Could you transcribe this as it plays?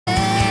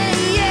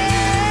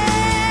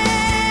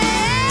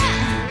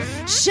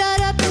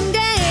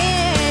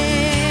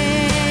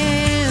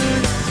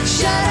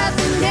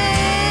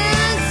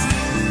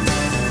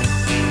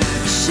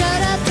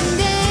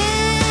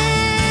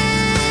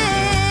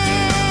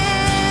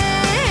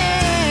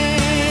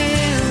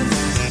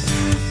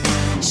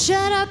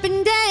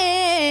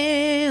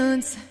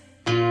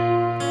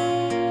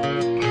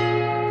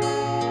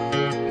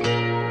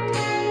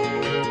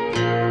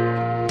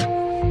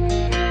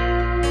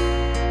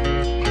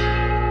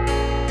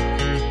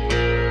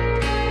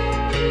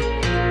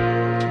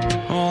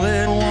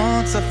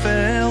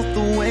felt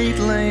the weight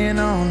laying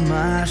on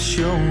my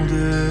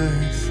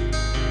shoulders,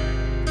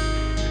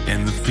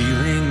 and the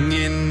feeling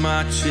in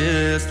my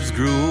chest was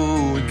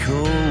growing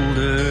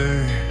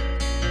colder.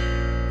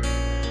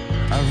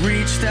 I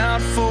reached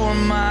out for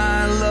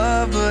my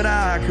love, but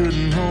I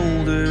couldn't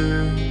hold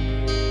her.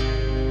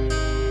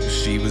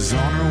 She was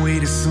on her way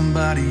to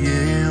somebody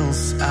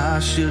else. I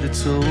should have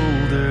told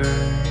her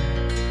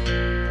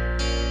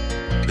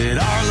that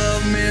our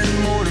love meant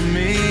more to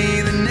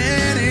me than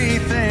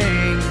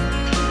anything,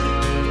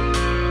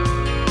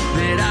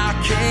 that I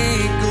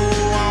can't go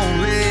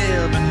on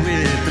living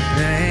with the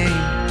pain,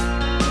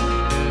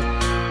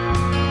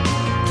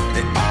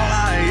 that all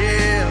I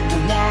ever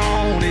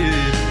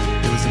wanted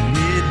was a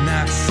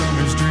midnight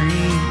summer's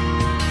dream,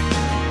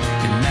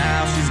 and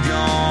now she's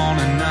gone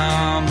and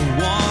I'm the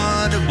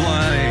one to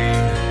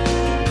blame.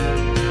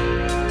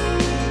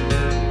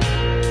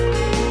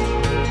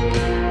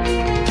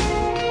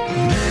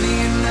 Many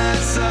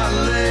nights I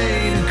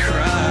laid and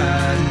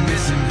cried,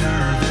 missing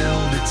her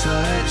velvet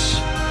touch,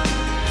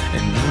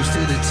 and most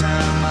of the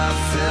time I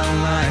felt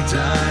like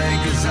dying,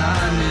 'cause I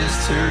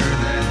missed her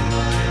that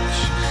much.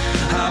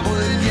 I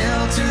would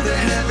yell to the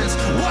heavens,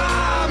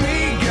 why me,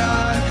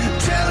 God?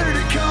 Tell her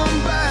to come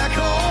back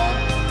home.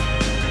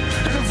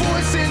 And a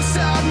voice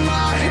inside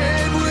my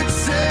head would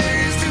say,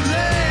 it's too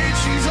late,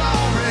 she's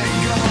already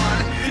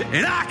gone.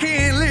 And I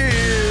can't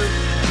live,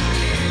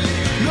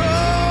 no,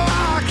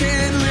 I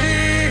can't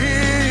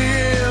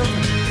live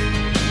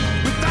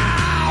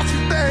without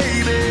you,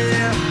 baby.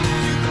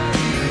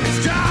 It's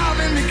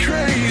driving me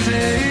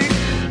crazy.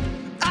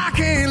 I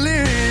can't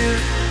live,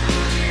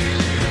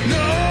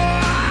 no,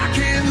 I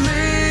can't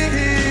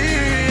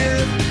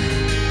live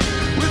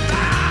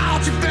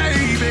without you,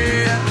 baby.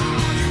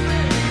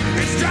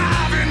 It's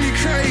driving me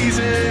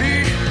crazy.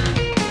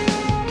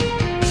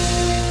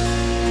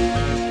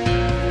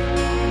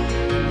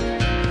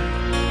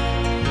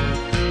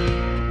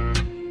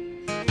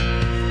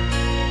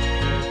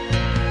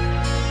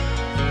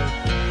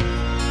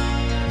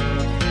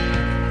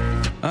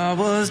 I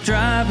was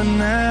driving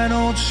that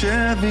old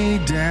Chevy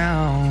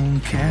down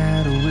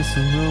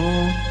Catawissa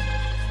Road.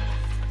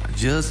 I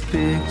just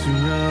picked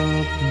her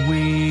up and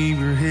we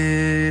were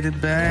headed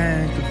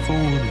back to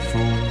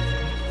 44.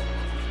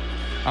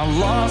 I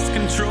lost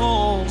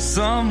control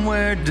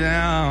somewhere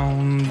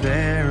down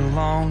there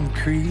along the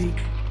creek.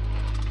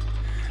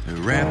 I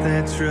wrapped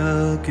that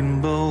truck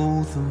and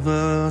both of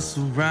us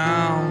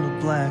around a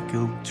black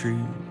oak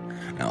tree.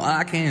 Now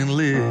I can't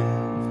live,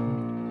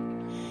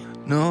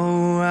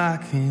 no, I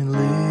can't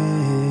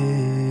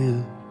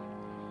live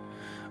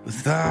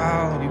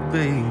without you,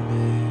 baby.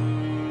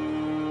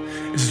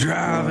 It's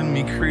driving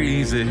me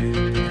crazy.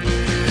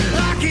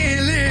 I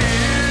can't live,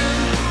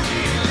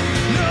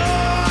 no,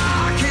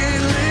 I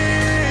can't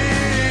live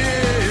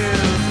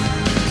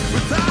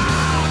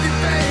without you,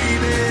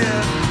 baby.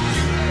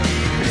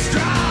 It's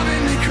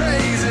driving me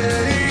crazy.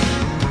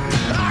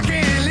 I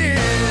can't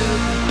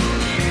live,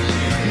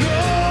 no,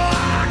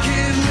 I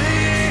can't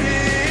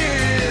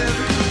live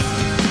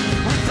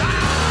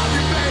without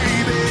you,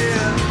 baby.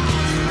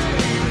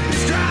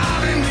 It's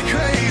driving me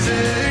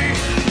crazy.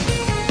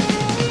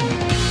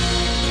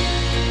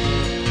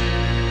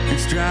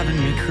 It's driving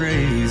me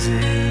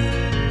crazy.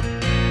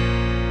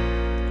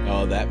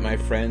 Oh, that, my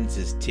friends,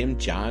 is Tim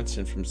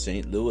Johnson from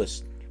St.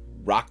 Louis,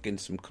 rocking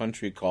some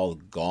country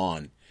called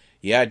Gone.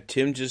 Yeah,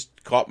 Tim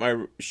just caught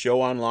my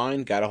show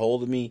online, got a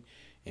hold of me,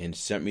 and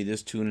sent me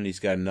this tune, and he's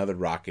got another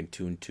rocking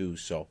tune too.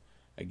 So,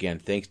 again,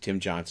 thanks, Tim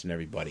Johnson,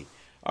 everybody.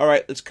 All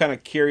right, let's kind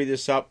of carry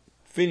this up,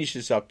 finish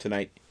this up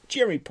tonight.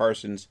 Jeremy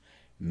Parsons,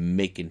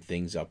 making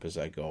things up as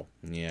I go.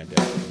 Yeah,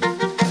 definitely.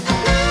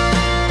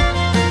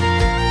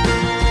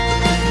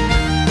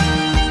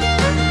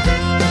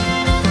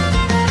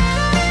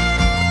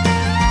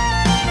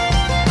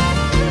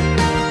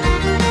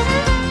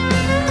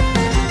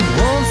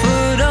 One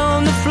foot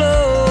on the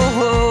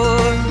floor,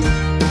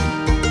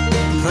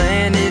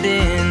 planted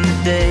in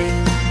the day.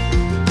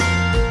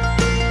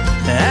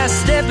 I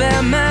step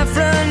out my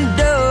front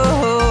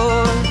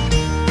door,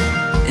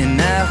 and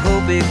I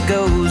hope it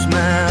goes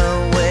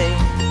my way.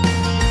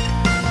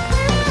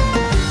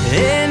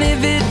 And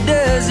if it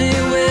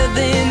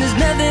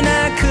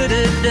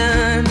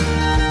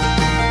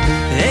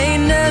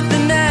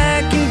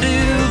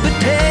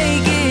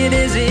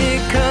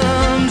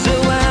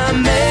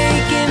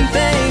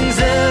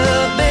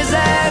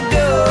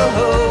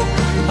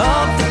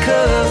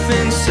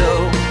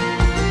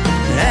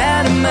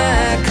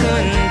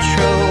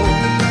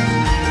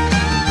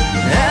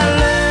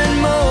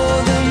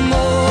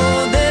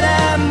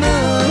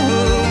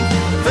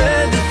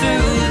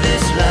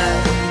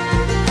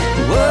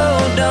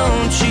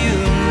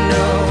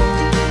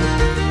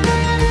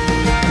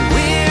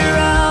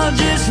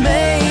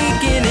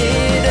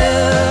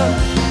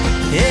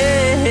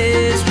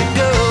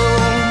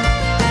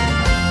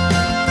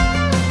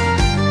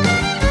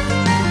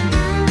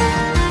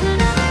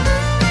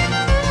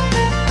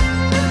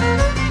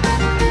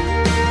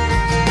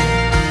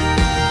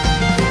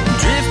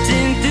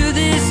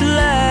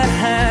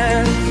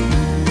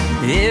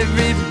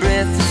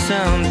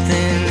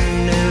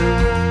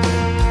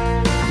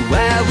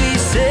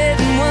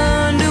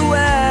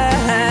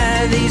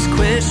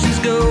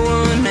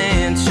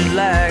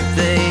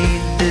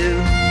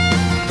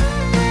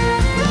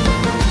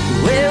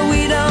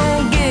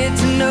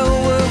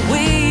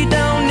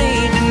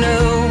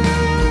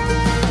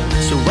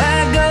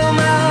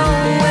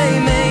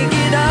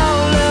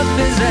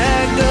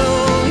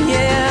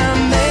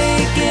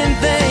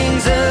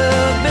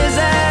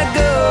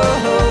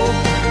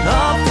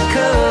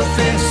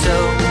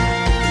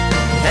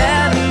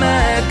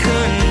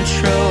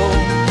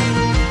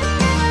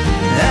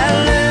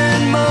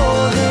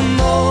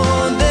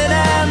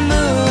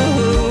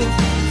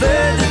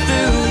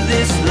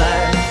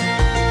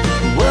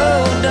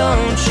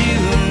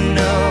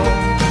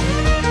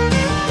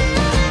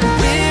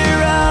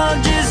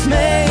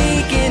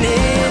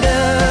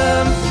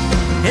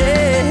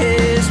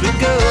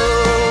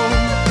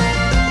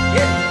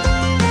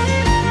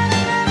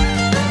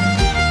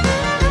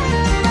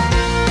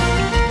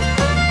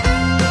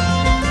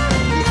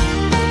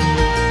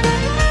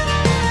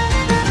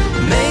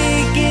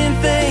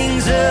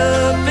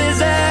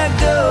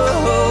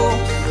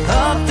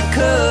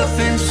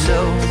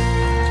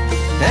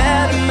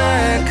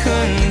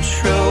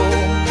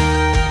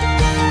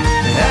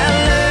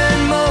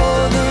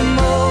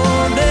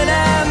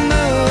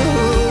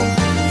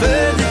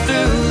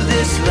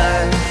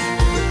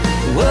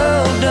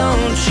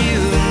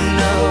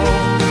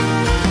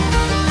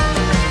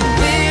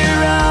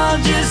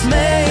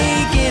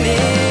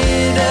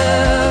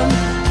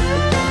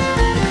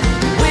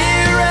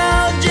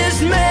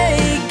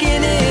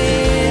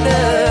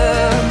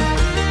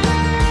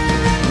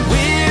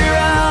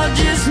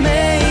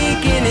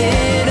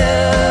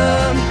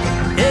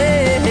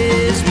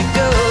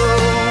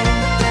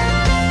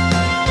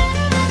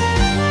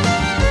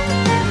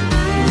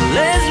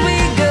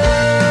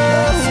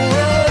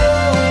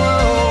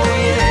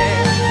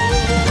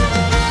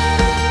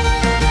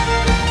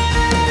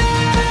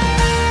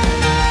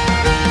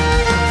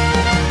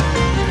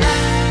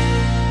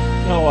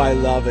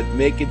love it.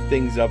 Making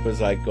things up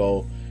as I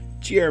go.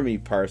 Jeremy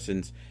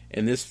Parsons.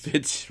 And this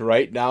fits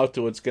right now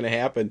to what's going to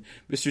happen.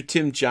 Mr.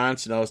 Tim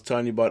Johnson, I was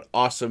telling you about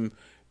awesome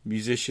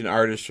musician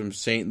artist from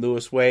St.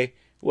 Louis way.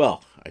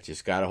 Well, I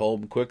just got a hold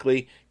of him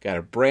quickly. Got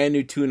a brand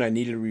new tune. I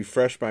needed to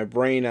refresh my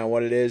brain on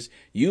what it is.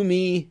 You,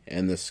 Me,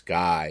 and the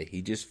Sky.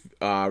 He just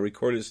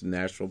recorded this in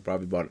Nashville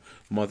probably about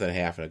a month and a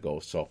half ago.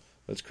 So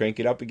let's crank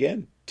it up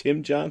again.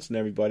 Tim Johnson,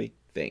 everybody.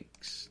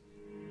 Thanks.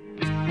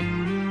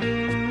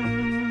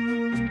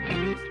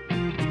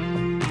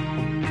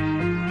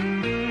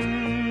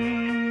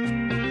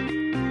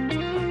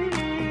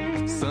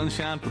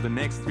 Sunshine for the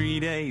next 3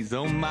 days.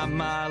 Oh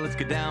my, let's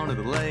get down to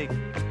the lake.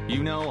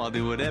 You know I'll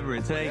do whatever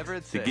it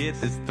takes to get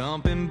this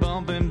thumping,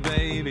 bumping,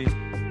 baby.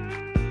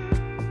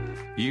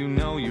 You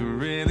know you're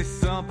really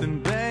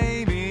something,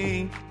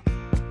 baby.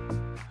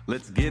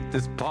 Let's get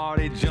this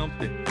party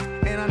jumping.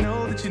 And I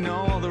know that you know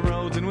all the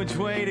roads and which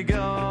way to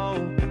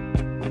go.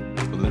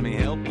 But let me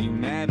help you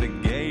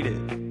navigate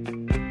it.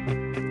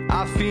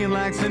 I feel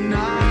like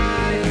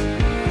tonight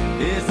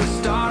is the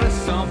start of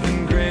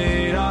something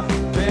great. Off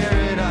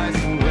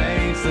paradise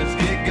awaits. Let's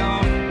get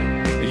going.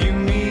 You,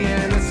 me,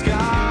 and the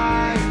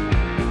sky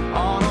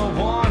on a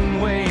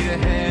one-way to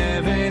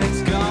heaven.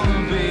 It's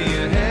gonna be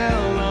a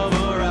hell of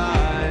a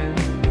ride.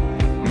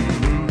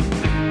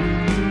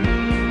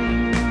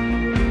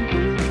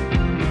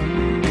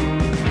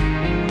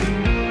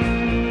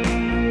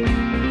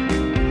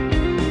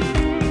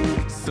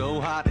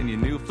 So hot in your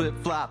new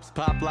flip-flops,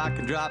 pop, lock,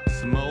 and drop to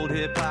some old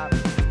hip-hop.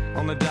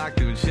 On the dock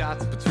doing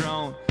shots of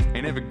Patron.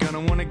 Ain't ever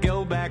gonna wanna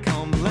go back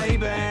home. Lay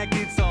back,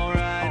 it's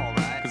alright.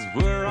 Cause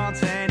we're on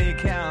Tanny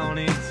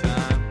County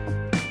time.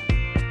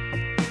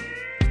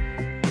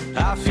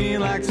 I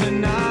feel like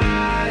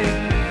tonight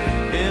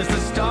is the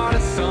start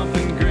of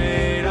something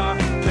great. Our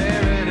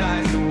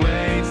paradise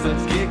awaits.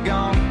 Let's get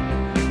going.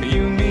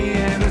 You, me,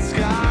 and the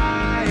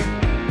sky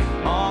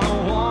on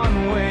a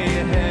one-way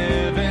to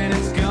heaven.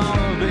 It's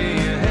gonna be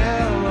a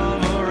hell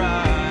of a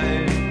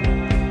ride.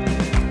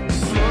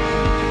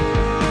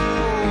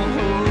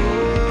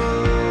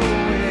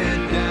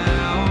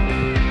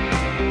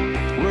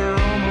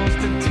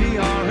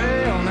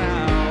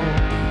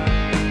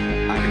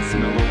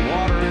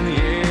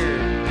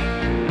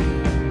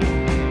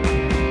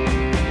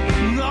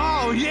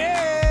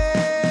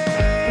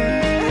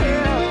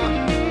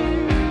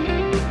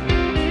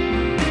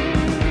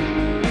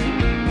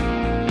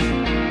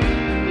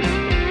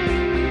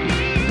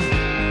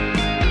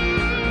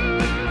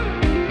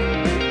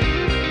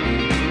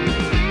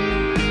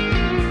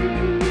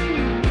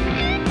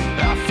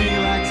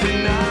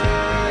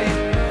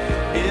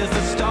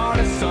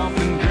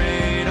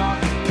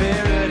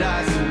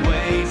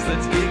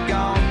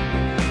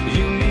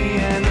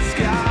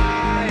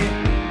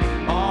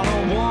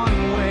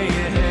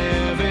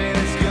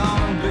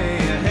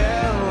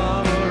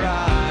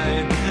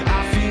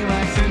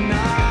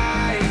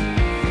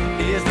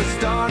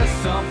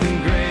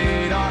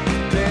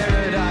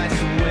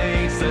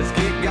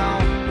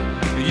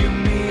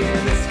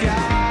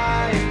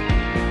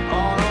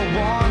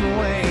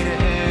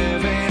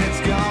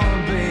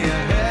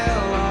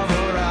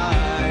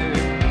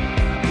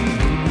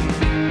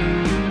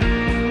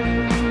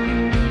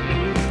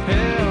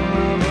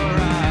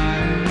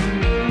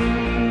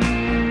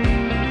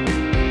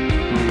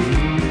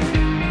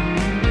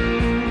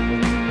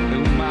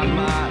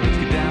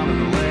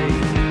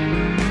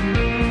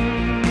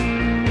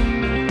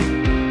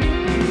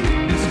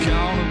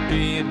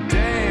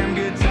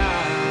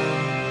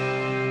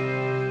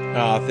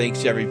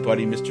 Thanks,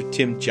 everybody. Mr.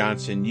 Tim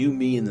Johnson, You,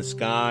 Me, and the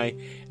Sky.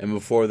 And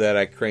before that,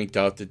 I cranked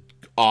out the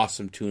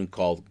awesome tune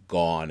called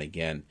Gone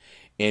again.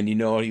 And, you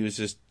know, he was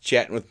just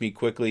chatting with me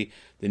quickly.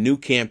 The new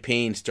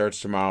campaign starts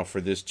tomorrow for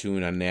this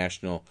tune on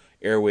national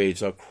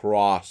airwaves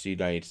across the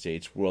United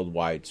States,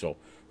 worldwide. So,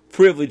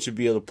 privileged to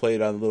be able to play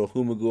it on the little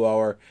Humagoo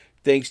Hour.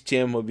 Thanks,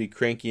 Tim. We'll be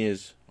cranking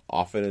as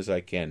often as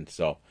I can.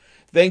 So,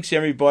 thanks,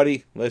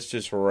 everybody. Let's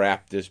just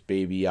wrap this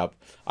baby up.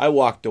 I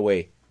walked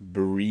away.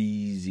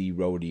 Breezy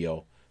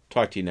rodeo.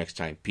 Talk to you next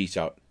time. Peace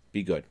out.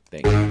 Be good.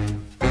 Thanks.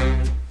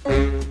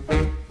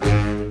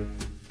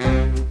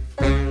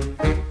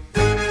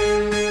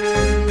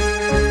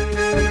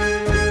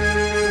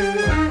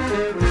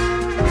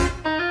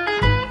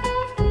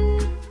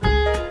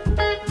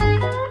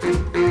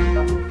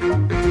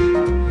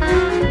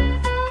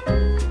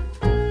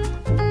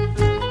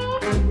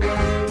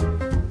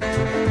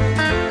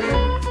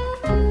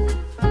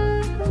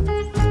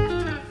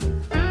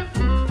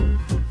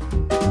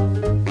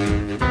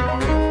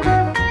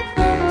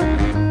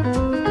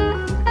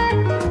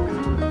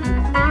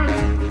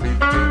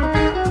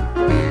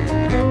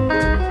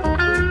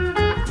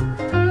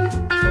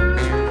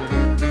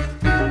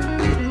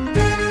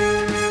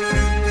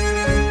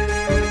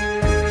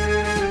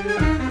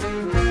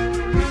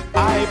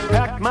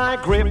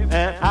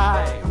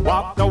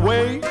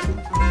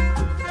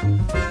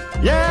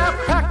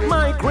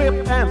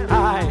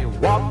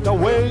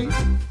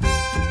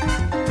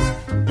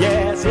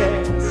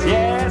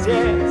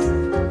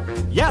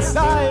 Yes,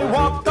 I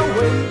walked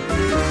away.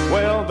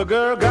 Well, the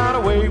girl got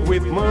away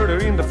with murder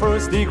in the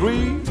first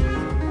degree.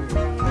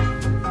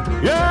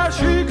 Yeah,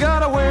 she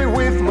got away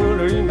with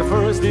murder in the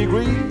first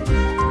degree.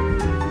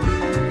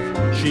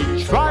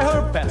 She tried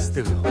her best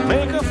to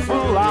make a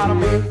fool out of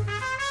me.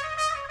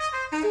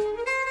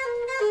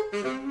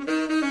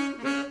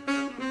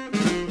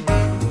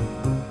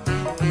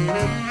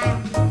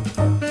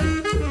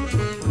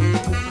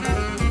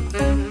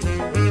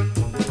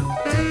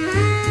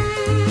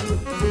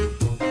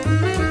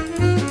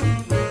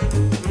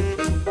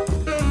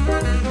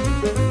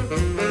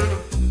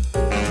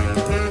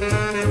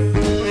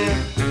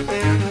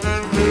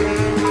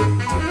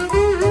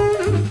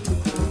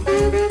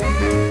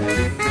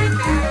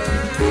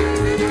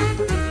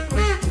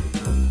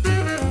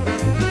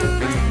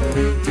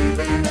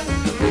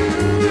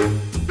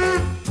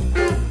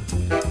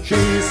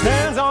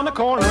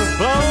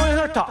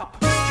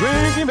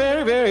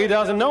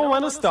 Doesn't know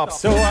when to stop,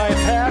 so I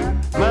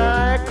packed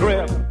my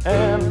grip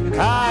and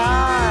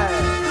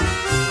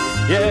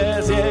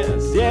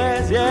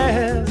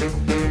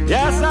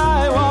yes,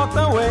 I walked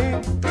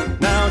away.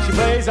 Now she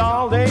plays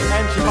all day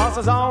and she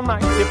passes all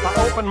night. If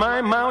I open my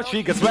mouth,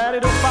 she gets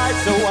ready to fight,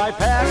 so I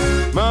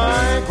packed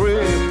my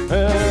grip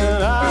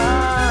and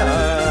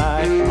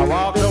I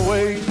walked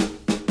away.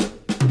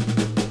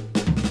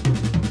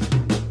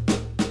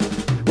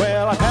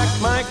 Well, I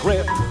packed my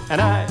grip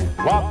and I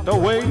walked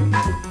away.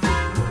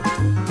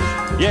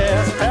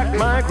 Yes, packed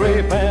my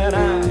grip and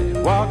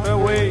I walked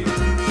away.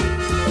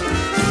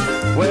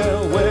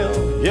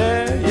 Well, yeah.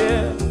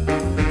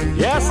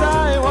 Yes,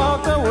 I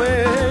walked away.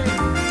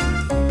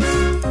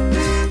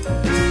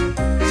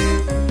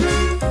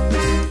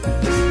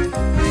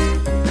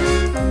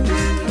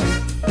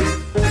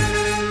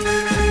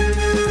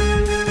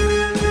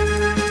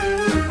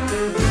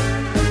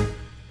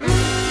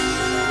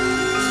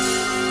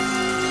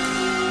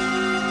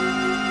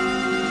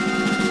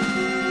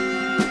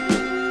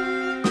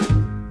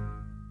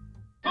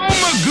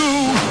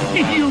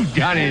 You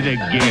done it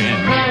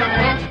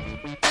again.